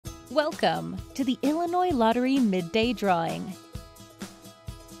Welcome to the Illinois Lottery Midday Drawing.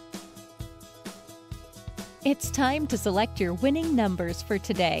 It's time to select your winning numbers for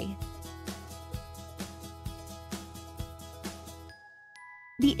today.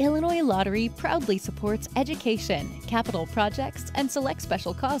 The Illinois Lottery proudly supports education, capital projects, and select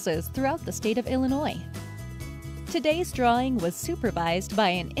special causes throughout the state of Illinois. Today's drawing was supervised by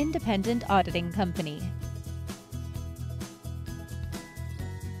an independent auditing company.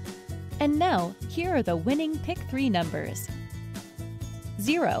 And now, here are the winning Pick 3 numbers.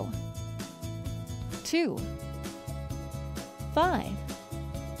 0, 2, 5,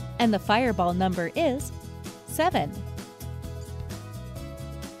 and the fireball number is 7.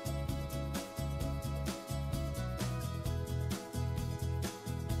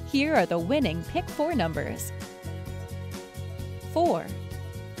 Here are the winning Pick 4 numbers. 4,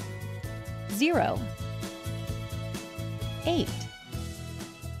 0, 8,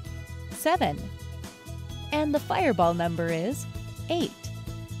 7, and the fireball number is 8.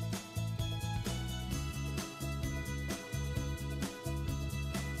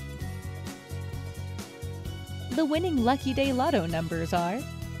 The winning Lucky Day Lotto numbers are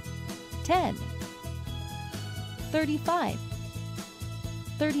 10, 35,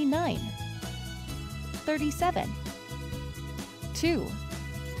 39, 37, 2.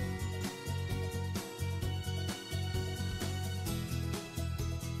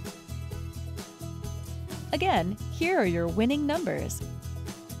 Again, here are your winning numbers.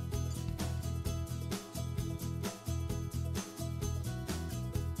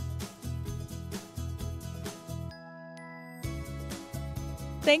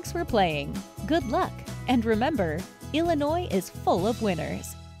 Thanks for playing. Good luck, and remember, Illinois is full of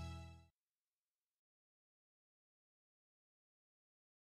winners.